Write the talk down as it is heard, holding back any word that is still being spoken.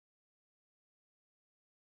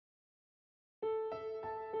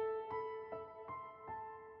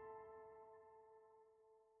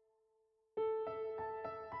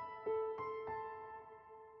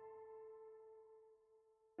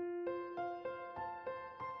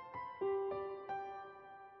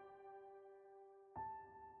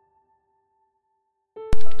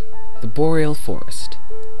The Boreal Forest,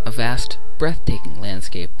 a vast, breathtaking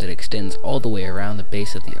landscape that extends all the way around the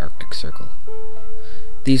base of the Arctic Circle.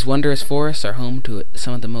 These wondrous forests are home to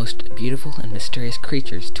some of the most beautiful and mysterious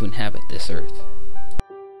creatures to inhabit this earth.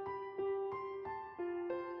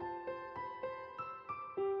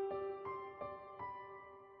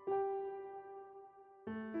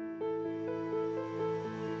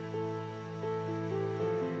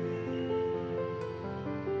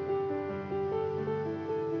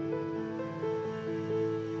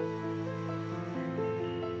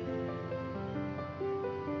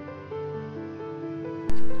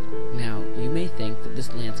 Now, you may think that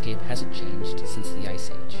this landscape hasn't changed since the Ice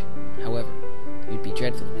Age. However, you'd be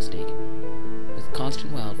dreadfully mistaken. With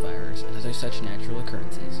constant wildfires and other such natural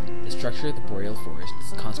occurrences, the structure of the Boreal Forest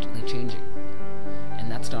is constantly changing. And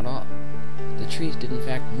that's not all. The trees did in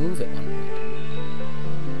fact move at one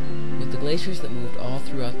point. With the glaciers that moved all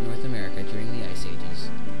throughout North America during the Ice Ages,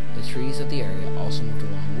 the trees of the area also moved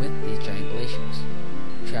along with these giant glaciers,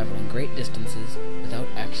 traveling great distances without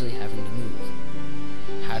actually having to move.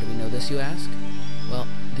 How do we know this, you ask? Well,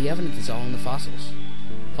 the evidence is all in the fossils.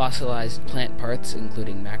 Fossilized plant parts,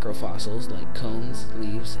 including macrofossils like cones,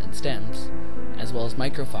 leaves, and stems, as well as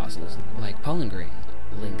microfossils like pollen grain,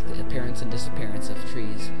 link the appearance and disappearance of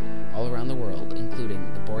trees all around the world,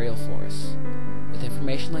 including the Boreal Forests. With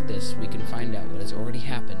information like this, we can find out what has already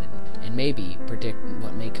happened and maybe predict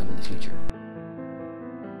what may come in the future.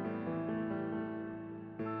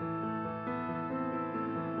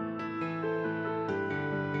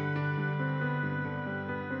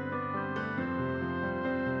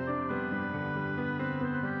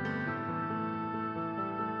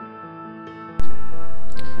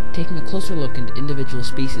 Taking a closer look into individual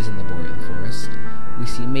species in the Boreal Forest, we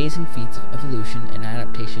see amazing feats of evolution and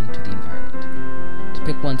adaptation to the environment. To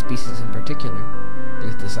pick one species in particular,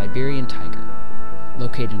 there's the Siberian tiger.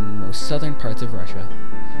 Located in the most southern parts of Russia,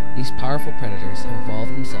 these powerful predators have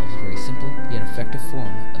evolved themselves a very simple yet effective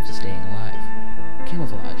form of staying alive: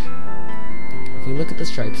 camouflage. If we look at the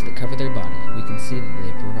stripes that cover their body, we can see that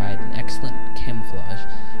they provide an excellent camouflage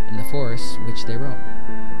in the forests which they roam,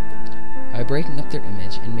 by breaking up their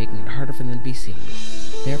image and making it harder for them to be seen,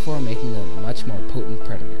 therefore making them a much more potent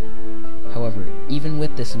predator. However, even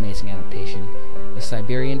with this amazing adaptation, the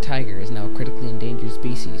Siberian tiger is now a critically endangered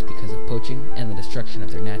species because of poaching and the destruction of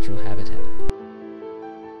their natural habitat.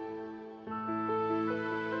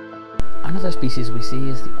 Another species we see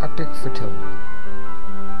is the Arctic fritillary.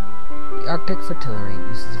 The Arctic fritillary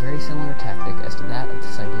uses a very similar tactic as to that of the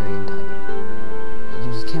Siberian tiger. It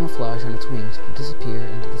uses camouflage on its wings to disappear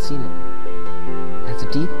into the scenery. It has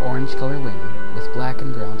a deep orange color wing with black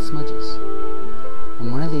and brown smudges.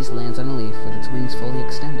 When one of these lands on a leaf with its wings fully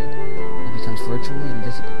extended, it becomes virtually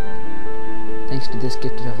invisible. Thanks to this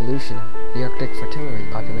gift of evolution, the Arctic fritillary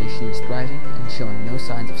population is thriving and showing no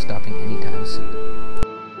signs of stopping anytime soon.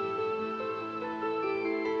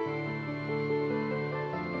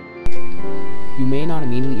 You may not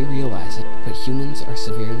immediately realize it, but humans are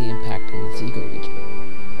severely impacting this ecoregion.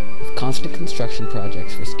 With constant construction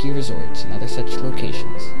projects for ski resorts and other such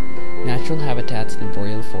locations, natural habitats in the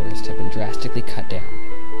Boreal Forest have been drastically cut down.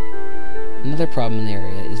 Another problem in the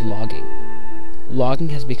area is logging. Logging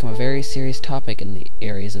has become a very serious topic in the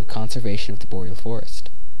areas of conservation of the Boreal Forest.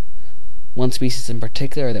 One species in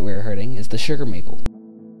particular that we are hurting is the sugar maple.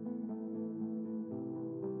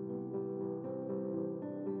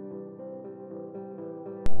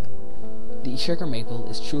 The sugar maple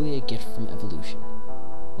is truly a gift from evolution.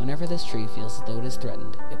 Whenever this tree feels as though it is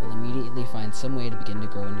threatened, it will immediately find some way to begin to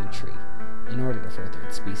grow a new tree, in order to further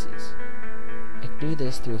its species. It can do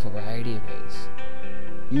this through a variety of ways.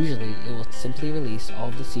 Usually, it will simply release all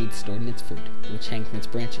of the seeds stored in its fruit, which hang from its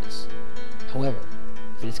branches. However,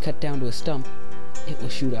 if it is cut down to a stump, it will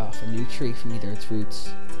shoot off a new tree from either its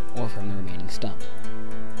roots or from the remaining stump.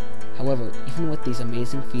 However, even with these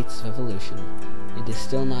amazing feats of evolution, it is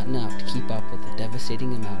still not enough to keep up with the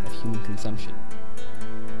devastating amount of human consumption.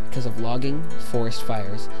 Because of logging, forest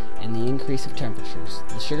fires, and the increase of temperatures,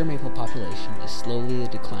 the sugar maple population is slowly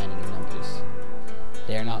declining in numbers.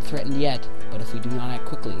 They are not threatened yet, but if we do not act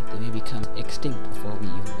quickly, they may become extinct before we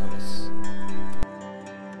even notice.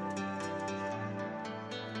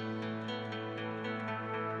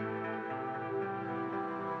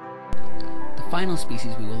 The final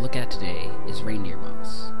species we will look at today is reindeer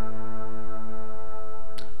moss.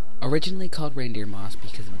 Originally called reindeer moss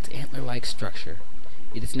because of its antler-like structure,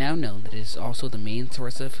 it is now known that it is also the main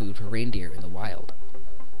source of food for reindeer in the wild.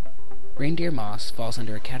 Reindeer moss falls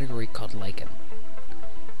under a category called lichen.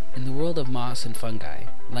 In the world of moss and fungi,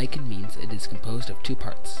 lichen means it is composed of two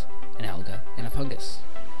parts, an alga and a fungus.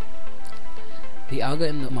 The alga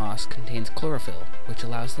in the moss contains chlorophyll, which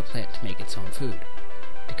allows the plant to make its own food,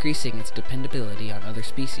 decreasing its dependability on other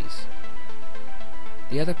species.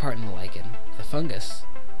 The other part in the lichen, the fungus,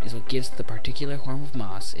 is what gives the particular form of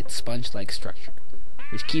moss its sponge-like structure,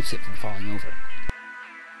 which keeps it from falling over.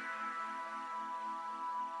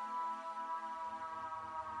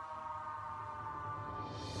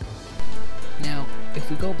 Now, if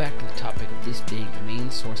we go back to the topic of this being the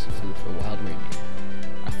main source of food for wild reindeer,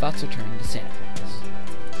 our thoughts are turning to Santa Claus.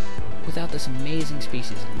 Without this amazing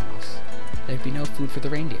species of moss, there'd be no food for the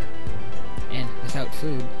reindeer. And without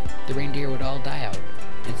food, the reindeer would all die out,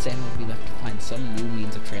 and Santa would be left to find some new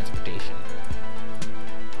means of transportation.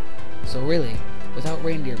 So really, without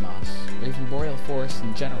reindeer moss, or even boreal forests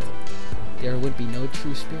in general, there would be no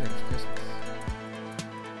true spirit of Christmas.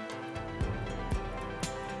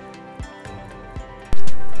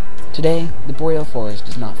 Today, the boreal forest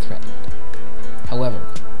is not threatened. However,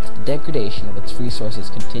 if the degradation of its resources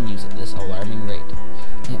continues at this alarming rate,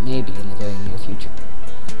 and it may be in the very near future.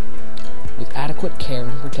 With adequate care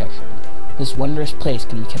and protection, this wondrous place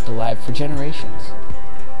can be kept alive for generations.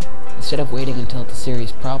 Instead of waiting until it's a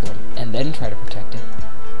serious problem and then try to protect it,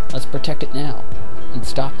 let's protect it now and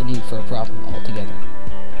stop the need for a problem altogether.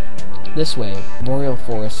 This way, boreal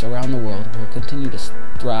forests around the world will continue to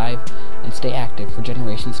thrive and stay active for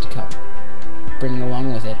generations to come, bringing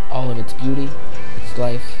along with it all of its beauty, its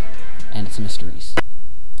life, and its mysteries.